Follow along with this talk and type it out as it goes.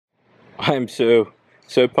I'm so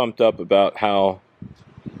pumped up about how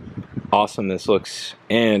awesome this looks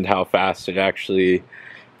and how fast it actually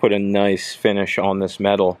put a nice finish on this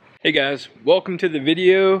metal. Hey guys, welcome to the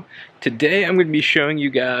video. Today I'm going to be showing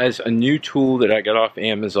you guys a new tool that I got off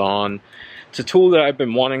Amazon. It's a tool that I've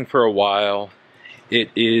been wanting for a while.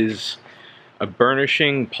 It is a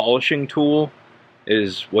burnishing polishing tool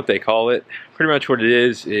is what they call it. Pretty much what it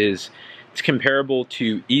is it's comparable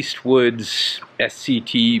to Eastwood's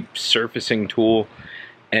SCT surfacing tool,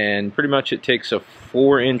 and pretty much it takes a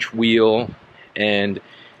 4-inch wheel and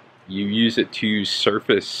you use it to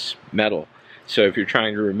surface metal. So if you're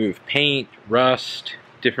trying to remove paint, rust,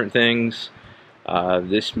 different things,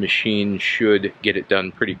 this machine should get it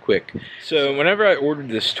done pretty quick. So whenever I ordered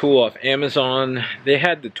this tool off Amazon, they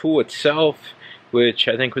had the tool itself, which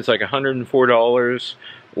I think was like $104,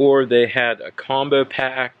 or they had a combo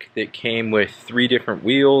pack that came with 3 different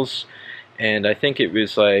wheels, and I think it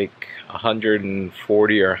was like $140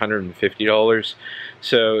 or $150.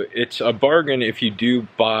 So it's a bargain if you do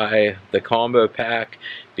buy the combo pack,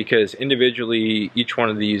 because individually each one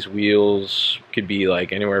of these wheels could be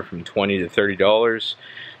like anywhere from $20 to $30.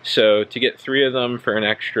 So to get 3 of them for an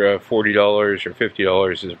extra $40 or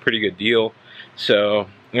 $50 is a pretty good deal. So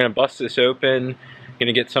I'm gonna bust this open,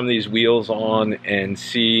 gonna get some of these wheels on and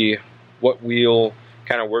see what wheel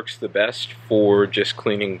kind of works the best for just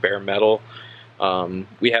cleaning bare metal.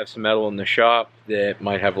 We have some metal in the shop that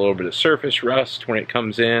might have a little bit of surface rust when it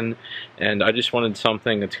comes in, and I just wanted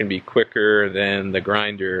something that's going to be quicker than the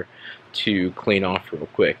grinder to clean off real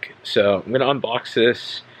quick. So I'm going to unbox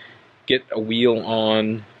this, get a wheel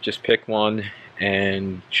on, just pick one,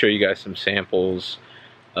 and show you guys some samples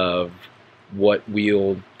of what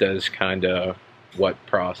wheel does kind of what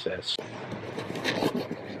process.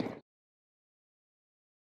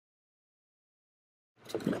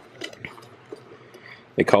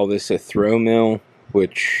 They call this a throw mill,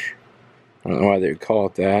 which I don't know why they would call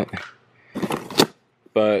it that.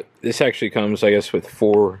 But this actually comes, I guess, with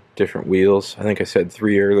 4 different wheels. I think I said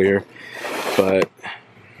 3 earlier, but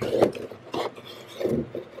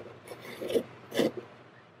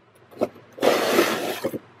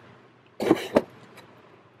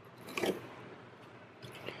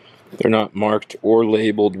they're not marked or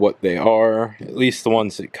labeled what they are, at least the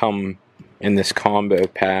ones that come in this combo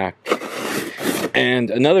pack. And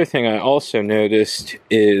another thing I also noticed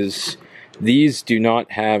is these do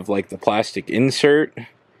not have like the plastic insert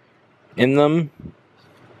in them,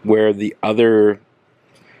 where the other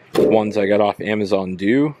ones I got off Amazon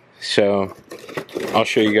do. So I'll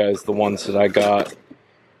show you guys the ones that I got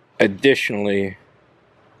additionally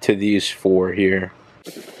to these 4 here.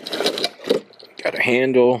 Got a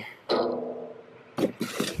handle.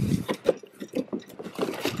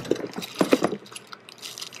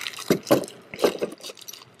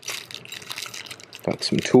 Got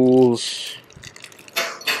some tools,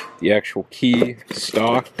 the actual key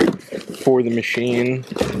stock for the machine,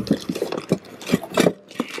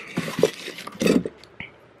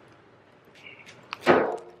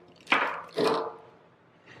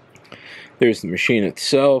 there's the machine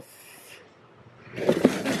itself,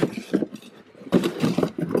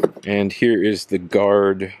 and here is the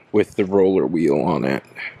guard with the roller wheel on it.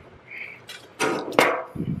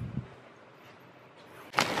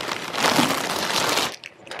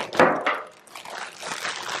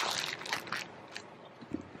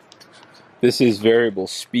 This is variable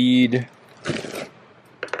speed,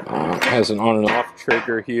 has an on and off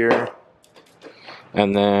trigger here,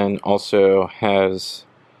 and then also has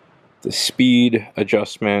the speed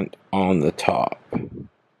adjustment on the top.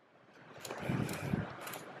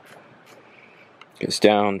 It's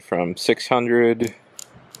down from 600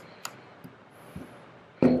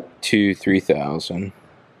 to 3000.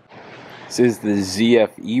 This is the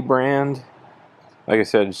ZFE brand. Like I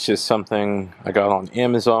said, it's just something I got on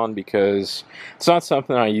Amazon because it's not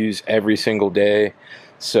something I use every single day,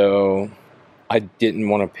 so I didn't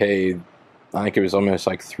want to pay, I think it was almost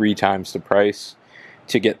like 3 times the price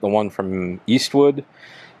to get the one from Eastwood.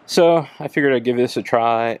 So I figured I'd give this a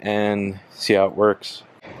try and see how it works.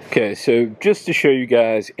 Okay, so just to show you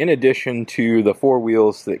guys, in addition to the 4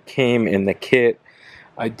 wheels that came in the kit,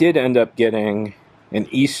 I did end up getting an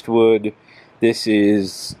Eastwood. This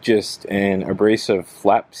is just an abrasive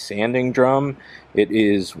flap sanding drum. It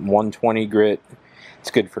is 120 grit.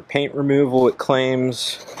 It's good for paint removal, it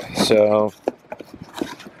claims. So,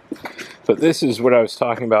 but this is what I was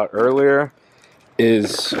talking about earlier,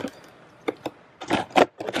 is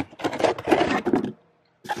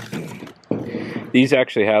these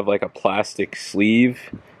actually have like a plastic sleeve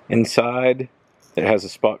inside that has a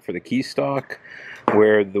spot for the key stock.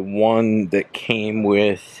 where the one that came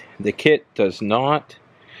with the kit does not.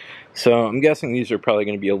 So I'm guessing these are probably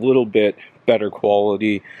going to be a little bit better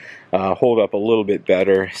quality, hold up a little bit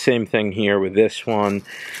better. Same thing here with this one.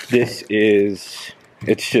 This is,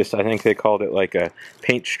 it's just, I think they called it like a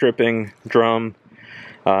paint stripping drum.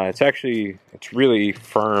 It's really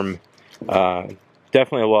firm.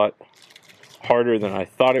 Definitely a lot harder than I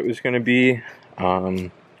thought it was going to be.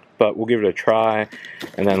 But we'll give it a try.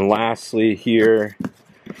 And then lastly here,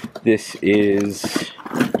 this is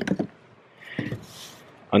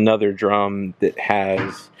another drum that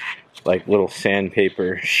has like little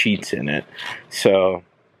sandpaper sheets in it. So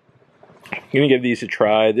I'm gonna give these a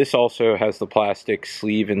try. This also has the plastic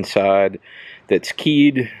sleeve inside that's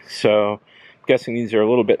keyed, so I'm guessing these are a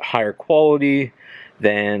little bit higher quality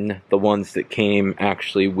than the ones that came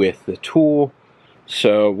actually with the tool.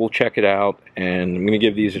 So we'll check it out, and I'm gonna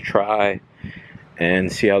give these a try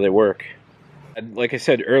and see how they work. Like I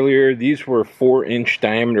said earlier, these were 4-inch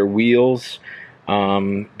diameter wheels.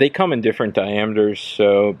 They come in different diameters,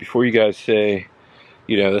 so before you guys say,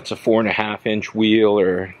 you know, that's a 4.5-inch wheel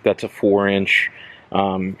or that's a 4-inch,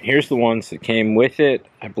 here's the ones that came with it.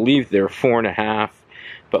 I believe they're 4.5,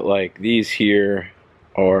 but like these here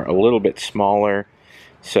are a little bit smaller,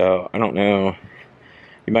 so I don't know,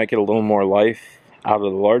 you might get a little more life out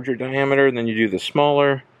of the larger diameter than you do the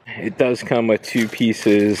smaller. It does come with 2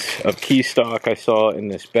 pieces of key stock I saw in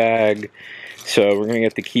this bag, so we're gonna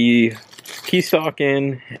get the key stock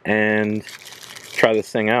in and try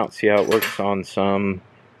this thing out, see how it works on some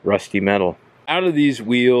rusty metal. Out of these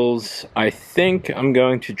wheels, I think I'm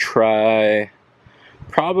going to try,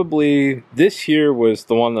 probably this here was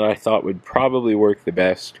the one that I thought would probably work the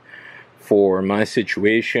best for my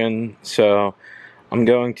situation. So I'm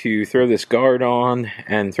going to throw this guard on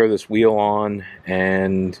and throw this wheel on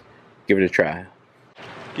and give it a try.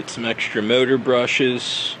 Get some extra motor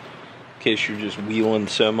brushes in case you're just wheeling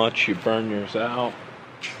so much you burn yours out.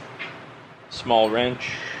 Small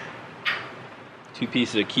wrench, 2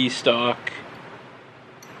 pieces of key stock,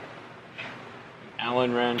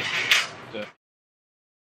 Allen wrench.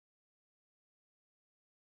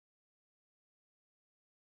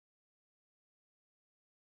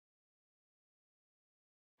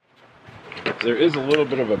 There is a little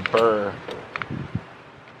bit of a burr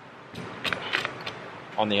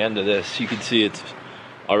on the end of this. You can see it's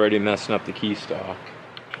already messing up the key stock.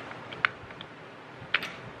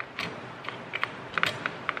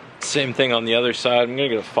 Same thing on the other side. I'm gonna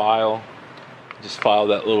get a file, just file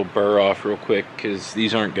that little burr off real quick because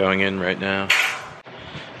these aren't going in right now.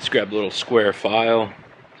 Let's grab a little square file.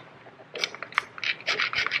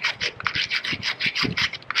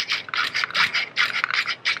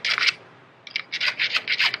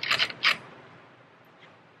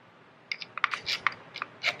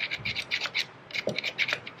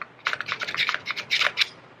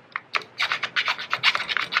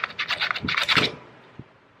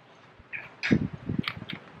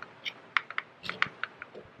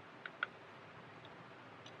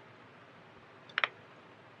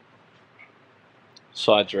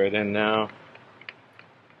 Slides right in now.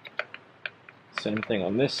 Same thing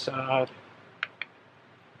on this side.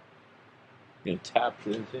 I'm gonna tap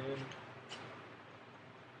this in.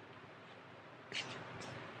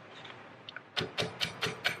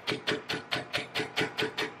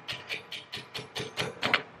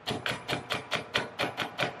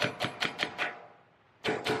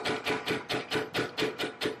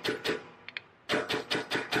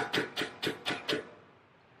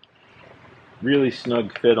 Really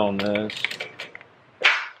snug fit on this.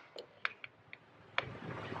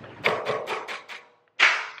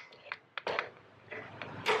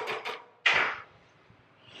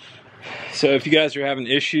 So if you guys are having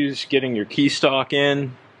issues getting your key stock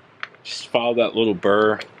in, just follow that little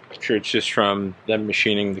burr. I'm sure it's just from them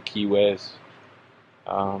machining the keyways.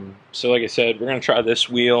 So like I said, we're going to try this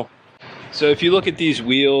wheel. So if you look at these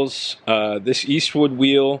wheels, this Eastwood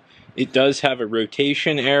wheel, it does have a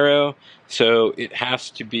rotation arrow, so it has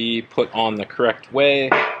to be put on the correct way.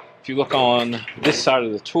 If you look on this side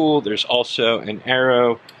of the tool, there's also an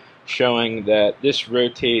arrow showing that this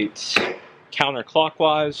rotates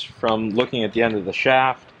counterclockwise from looking at the end of the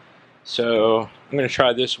shaft. So I'm going to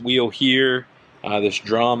try this wheel here, this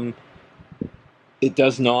drum. It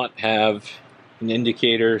does not have an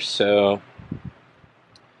indicator, so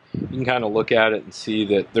you can kind of look at it and see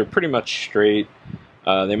that they're pretty much straight.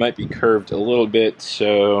 They might be curved a little bit,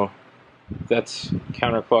 so that's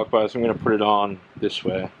counterclockwise. I'm going to put it on this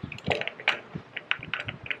way.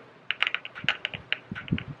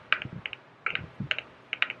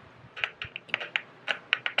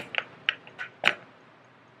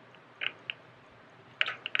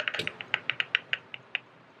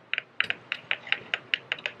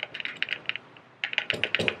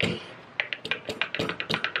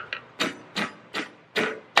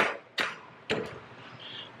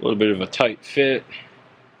 A little bit of a tight fit.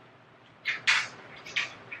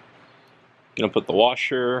 Gonna put the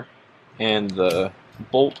washer and the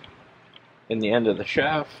bolt in the end of the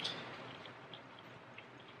shaft.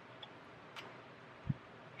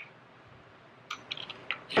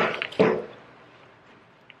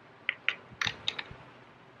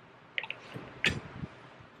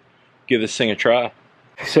 Give this thing a try.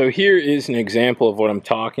 So here is an example of what I'm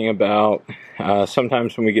talking about.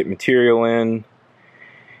 Sometimes when we get material in,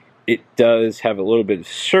 it does have a little bit of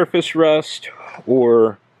surface rust,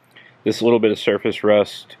 or this little bit of surface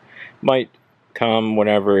rust might come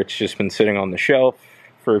whenever it's just been sitting on the shelf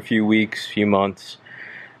for a few weeks, few months.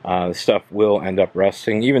 The stuff will end up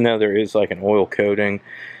rusting, even though there is like an oil coating.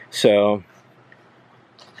 So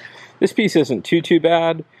this piece isn't too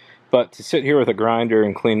bad, but to sit here with a grinder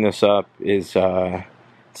and clean this up is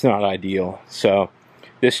it's not ideal. So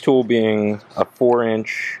this tool being a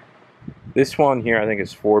 4-inch, this one here I think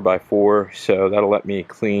is 4x4, so that'll let me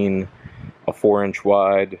clean a 4-inch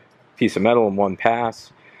wide piece of metal in one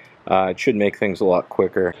pass. It should make things a lot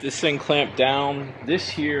quicker. This thing clamped down. This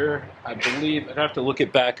here, I believe, I'd have to look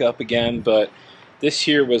it back up again, but this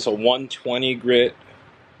here was a 120 grit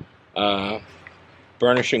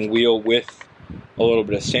burnishing wheel with a little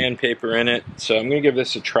bit of sandpaper in it. So I'm going to give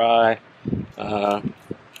this a try,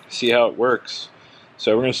 see how it works.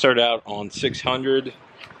 So we're going to start out on 600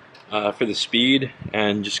 for the speed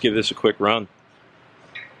and just give this a quick run.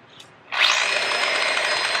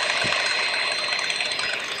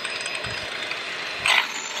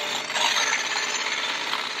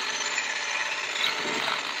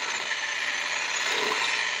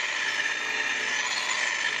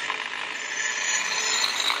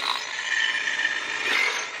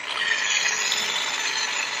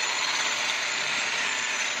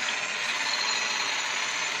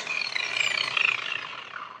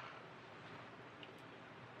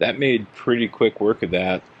 That made pretty quick work of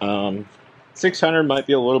that. 600 might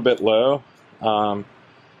be a little bit low. I'm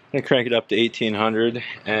going to crank it up to 1800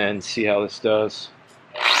 and see how this does.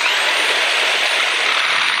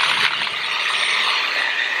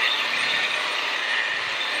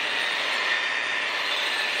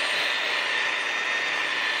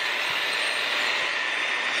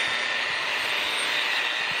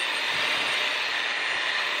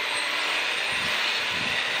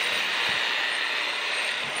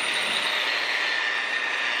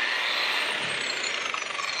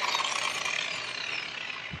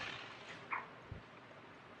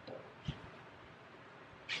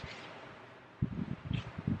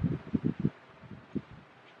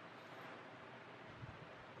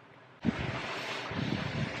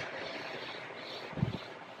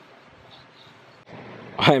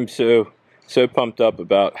 I'm so pumped up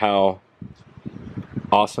about how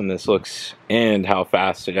awesome this looks and how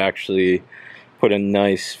fast it actually put a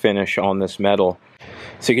nice finish on this metal.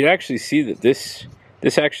 So you can actually see that this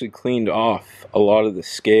actually cleaned off a lot of the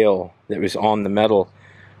scale that was on the metal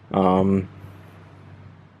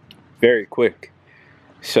very quick.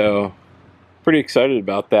 So pretty excited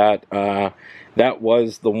about that. That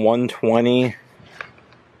was the 120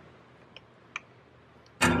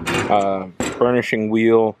 burnishing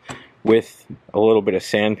wheel with a little bit of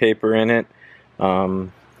sandpaper in it.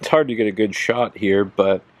 It's hard to get a good shot here,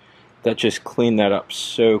 but that just cleaned that up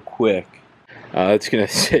so quick. It's going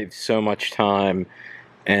to save so much time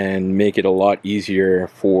and make it a lot easier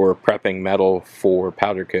for prepping metal for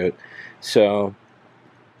powder coat. So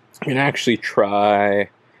I'm going to actually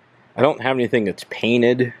try, I don't have anything that's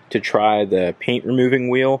painted to try the paint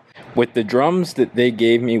removing wheel. With the drums that they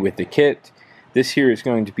gave me with the kit, this here is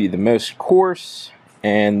going to be the most coarse,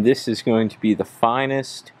 and this is going to be the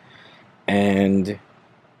finest, and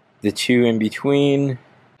the two in between.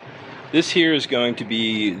 This here is going to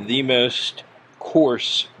be the most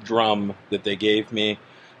coarse drum that they gave me.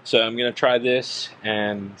 So I'm going to try this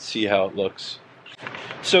and see how it looks.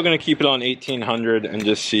 Still going to keep it on 1800 and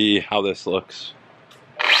just see how this looks.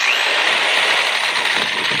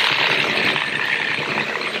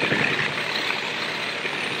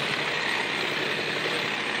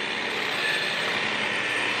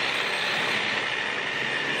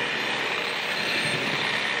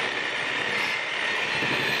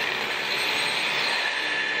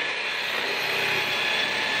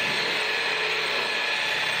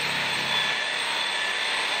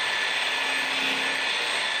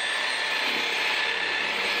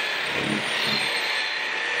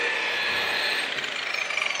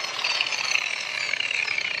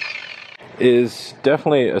 Is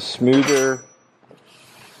definitely a smoother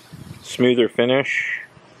finish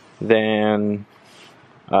than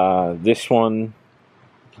this one.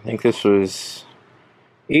 I think this was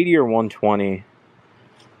 80 or 120.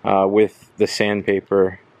 with the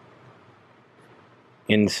sandpaper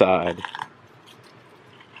inside.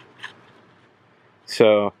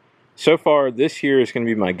 So far this here is going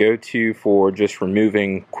to be my go-to for just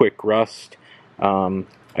removing quick rust.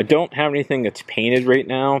 I don't have anything that's painted right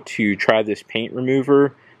now to try this paint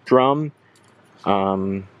remover drum,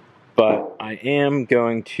 but I am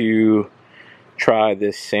going to try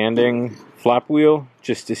this sanding flap wheel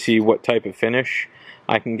just to see what type of finish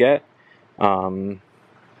I can get. Honestly,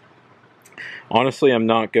 I'm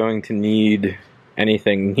not going to need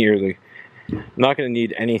anything nearly. I'm not going to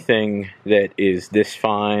need anything that is this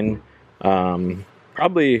fine.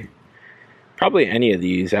 Probably any of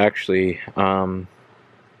these actually,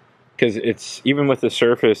 because it's even with the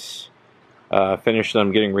surface finish that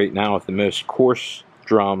I'm getting right now with the most coarse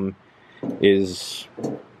drum is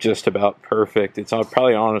just about perfect. It's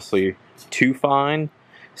probably honestly too fine,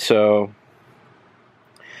 so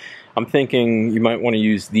I'm thinking you might want to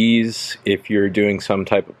use these if you're doing some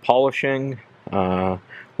type of polishing, or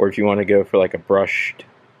if you want to go for like a brushed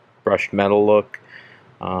metal look.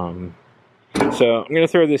 So I'm going to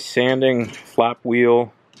throw this sanding flap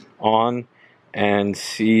wheel on and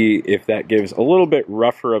see if that gives a little bit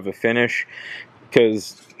rougher of a finish,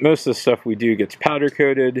 because most of the stuff we do gets powder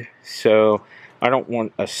coated, so I don't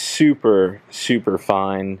want a super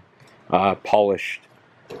fine polished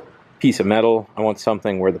piece of metal. I want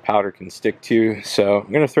something where the powder can stick to. So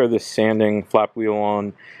I'm going to throw this sanding flap wheel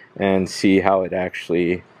on and see how it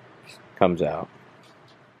actually comes out.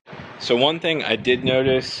 So one thing I did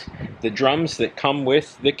notice, the drums that come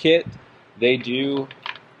with the kit, they do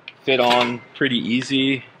fit on pretty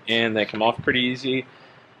easy and they come off pretty easy.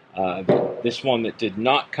 This one that did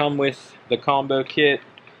not come with the combo kit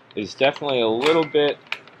is definitely a little bit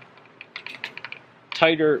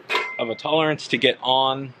tighter of a tolerance to get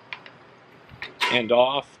on and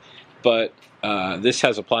off, but this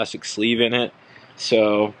has a plastic sleeve in it,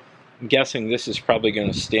 so I'm guessing this is probably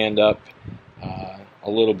going to stand up a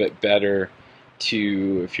little bit better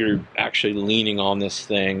to if you're actually leaning on this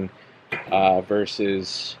thing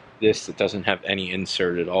versus this that doesn't have any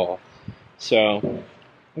insert at all. So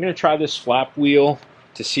I'm going to try this flap wheel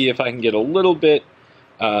to see if I can get a little bit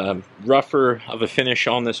rougher of a finish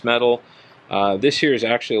on this metal. This here is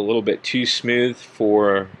actually a little bit too smooth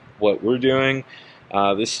for what we're doing.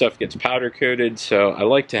 This stuff gets powder coated, so I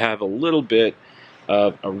like to have a little bit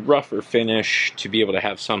of a rougher finish to be able to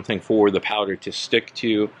have something for the powder to stick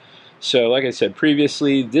to. So like I said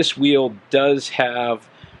previously, this wheel does have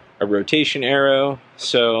a rotation arrow,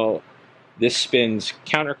 so this spins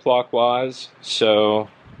counterclockwise. So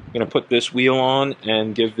I'm going to put this wheel on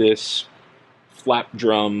and give this flap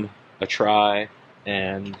drum a try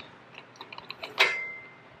and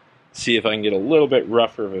see if I can get a little bit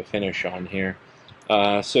rougher of a finish on here.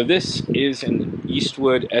 So this is an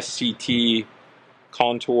Eastwood SCT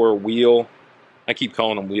contour wheel. I keep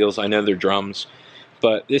calling them wheels, I know they're drums,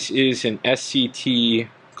 but this is an SCT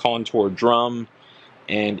contour drum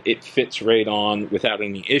and it fits right on without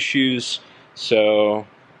any issues. So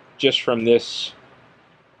just from this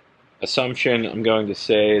assumption, I'm going to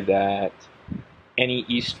say that any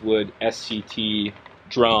Eastwood SCT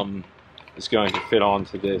drum is going to fit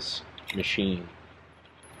onto this machine.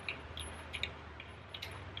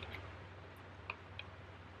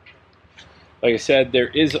 Like I said, there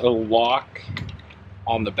is a lock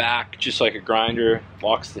on the back, just like a grinder,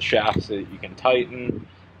 locks the shaft so that you can tighten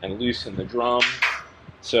and loosen the drum.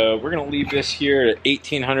 So we're going to leave this here at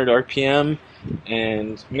 1800 RPM,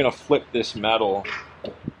 and I'm going to flip this metal.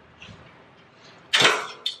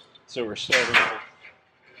 So we're starting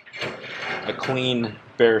with a clean,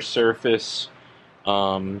 bare surface,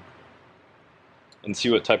 and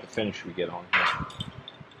see what type of finish we get on here.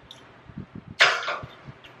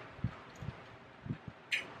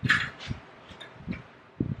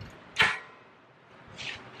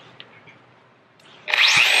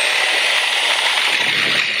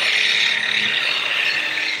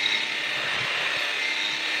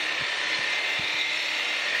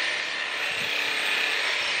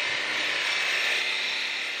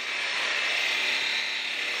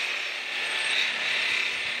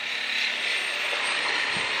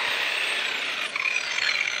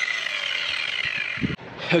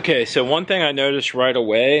 Okay, so one thing I noticed right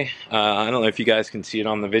away, I don't know if you guys can see it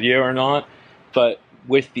on the video or not, but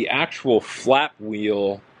with the actual flap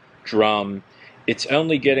wheel drum, it's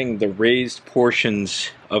only getting the raised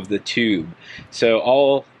portions of the tube. So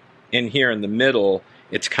all in here in the middle,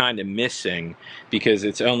 it's kind of missing because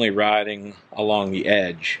it's only riding along the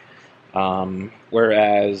edge.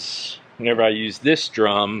 Whereas whenever I use this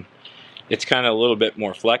drum, it's kind of a little bit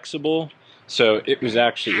more flexible. So it was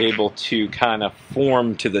actually able to kind of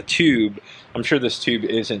form to the tube. I'm sure this tube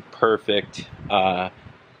isn't perfect.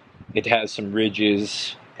 It has some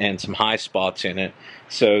ridges and some high spots in it.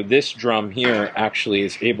 So this drum here actually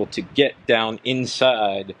is able to get down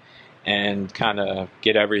inside and kind of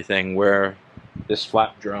get everything where this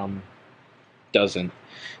flap drum doesn't.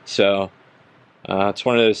 So it's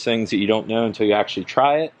one of those things that you don't know until you actually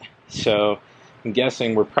try it. So I'm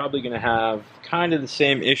guessing we're probably going to have kind of the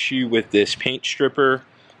same issue with this paint stripper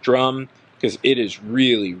drum, because it is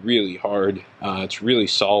really, really hard. It's really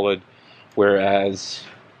solid, whereas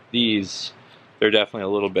these, they're definitely a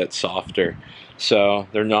little bit softer. So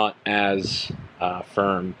they're not as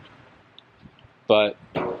firm. But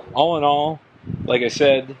all in all, like I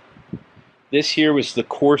said, this here was the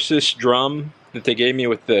coarsest drum that they gave me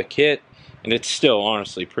with the kit, and it's still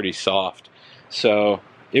honestly pretty soft. So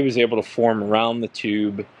it was able to form around the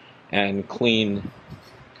tube and clean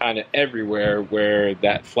kind of everywhere where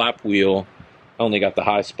that flap wheel only got the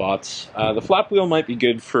high spots. The flap wheel might be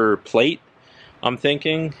good for plate, I'm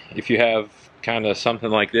thinking, if you have kind of something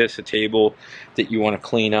like this, a table that you want to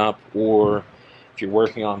clean up, or if you're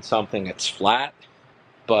working on something that's flat.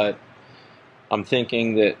 But I'm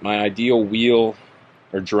thinking that my ideal wheel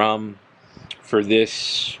or drum for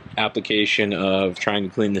this application of trying to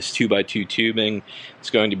clean this 2x2 tubing is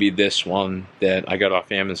going to be this one that I got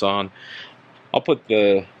off Amazon. I'll put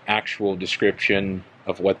the actual description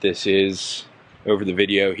of what this is over the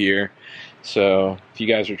video here. So if you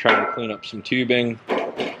guys are trying to clean up some tubing,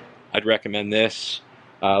 I'd recommend this.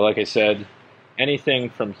 Like I said, anything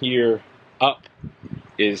from here up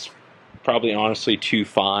is probably honestly too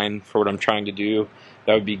fine for what I'm trying to do.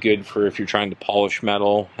 That would be good for if you're trying to polish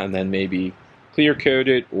metal and then maybe clear coat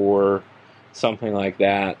it or something like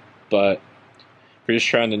that. But if you're just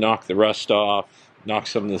trying to knock the rust off, knock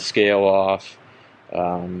some of the scale off,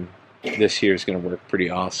 this here is going to work pretty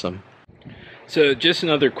awesome. So just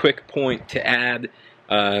another quick point to add.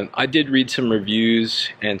 I did read some reviews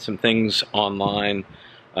and some things online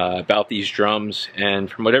about these drums, and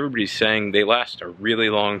from what everybody's saying, they last a really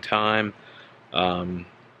long time. They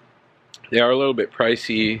are a little bit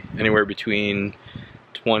pricey, anywhere between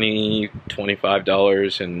 $20,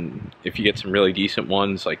 $25, and if you get some really decent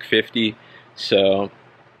ones, like $50. So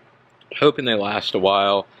hoping they last a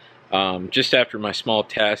while. Just after my small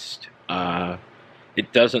test,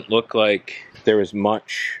 it doesn't look like there was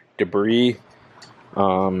much debris.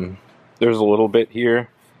 There's a little bit here,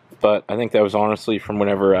 but I think that was honestly from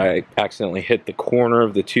whenever I accidentally hit the corner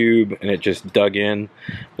of the tube and it just dug in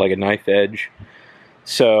like a knife edge.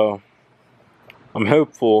 So I'm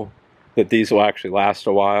hopeful that these will actually last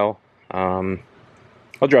a while. I'll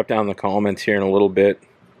drop down in the comments here in a little bit,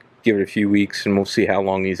 give it a few weeks, and we'll see how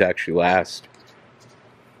long these actually last.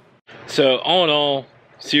 So all in all,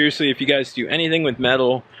 seriously, if you guys do anything with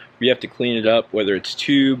metal, you have to clean it up, whether it's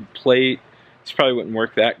tube, plate. This probably wouldn't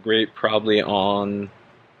work that great probably on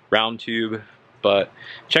round tube, but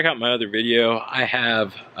check out my other video. I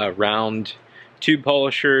have a round tube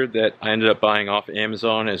polisher that I ended up buying off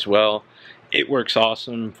Amazon as well. It works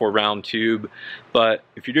awesome for round tube, but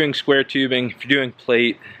if you're doing square tubing, if you're doing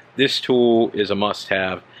plate, this tool is a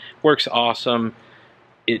must-have. Works awesome.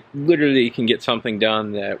 It literally can get something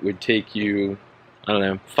done that would take you, I don't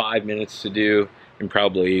know, 5 minutes to do in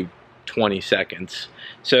probably 20 seconds.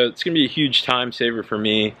 So it's going to be a huge time saver for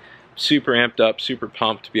me. Super amped up, super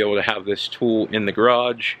pumped to be able to have this tool in the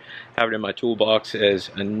garage, have it in my toolbox as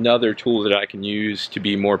another tool that I can use to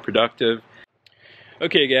be more productive.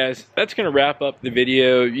 Okay guys, that's going to wrap up the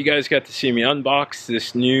video. You guys got to see me unbox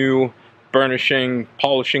this new burnishing,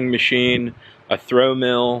 polishing machine, a throw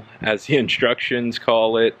mill as the instructions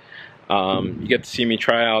call it. You get to see me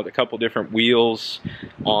try out a couple different wheels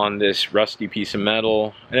on this rusty piece of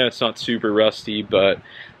metal. I know it's not super rusty, but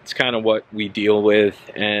it's kind of what we deal with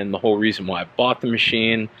and the whole reason why I bought the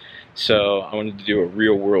machine. So I wanted to do a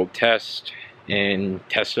real world test and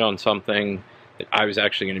test it on something that I was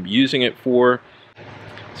actually going to be using it for.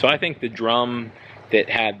 So I think the drum that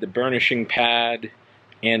had the burnishing pad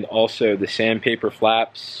and also the sandpaper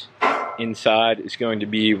flaps inside is going to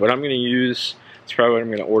be what I'm going to use. It's probably what I'm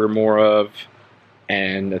going to order more of,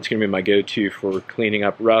 and that's going to be my go-to for cleaning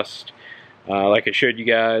up rust. Like I showed you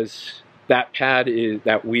guys, that pad is,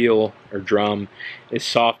 that wheel or drum is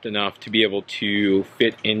soft enough to be able to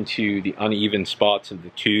fit into the uneven spots of the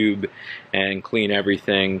tube and clean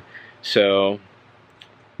everything. So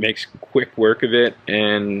makes quick work of it,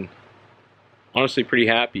 and honestly pretty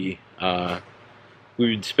happy.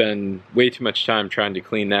 We would spend way too much time trying to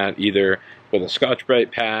clean that either with a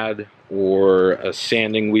Scotch-Brite pad or a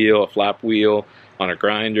sanding wheel, a flap wheel on a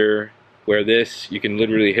grinder. where this, you can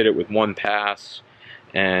literally hit it with one pass,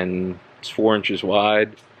 and it's 4 inches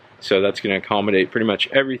wide. So that's going to accommodate pretty much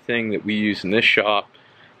everything that we use in this shop.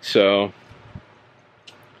 So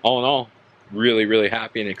all in all, really, really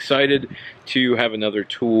happy and excited to have another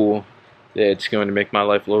tool that's going to make my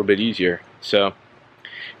life a little bit easier. So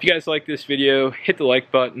if you guys like this video, hit the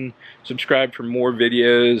like button, subscribe for more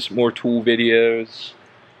videos, more tool videos,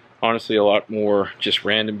 honestly a lot more just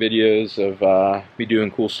random videos of me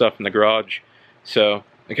doing cool stuff in the garage. So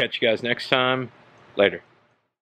I'll catch you guys next time. Later.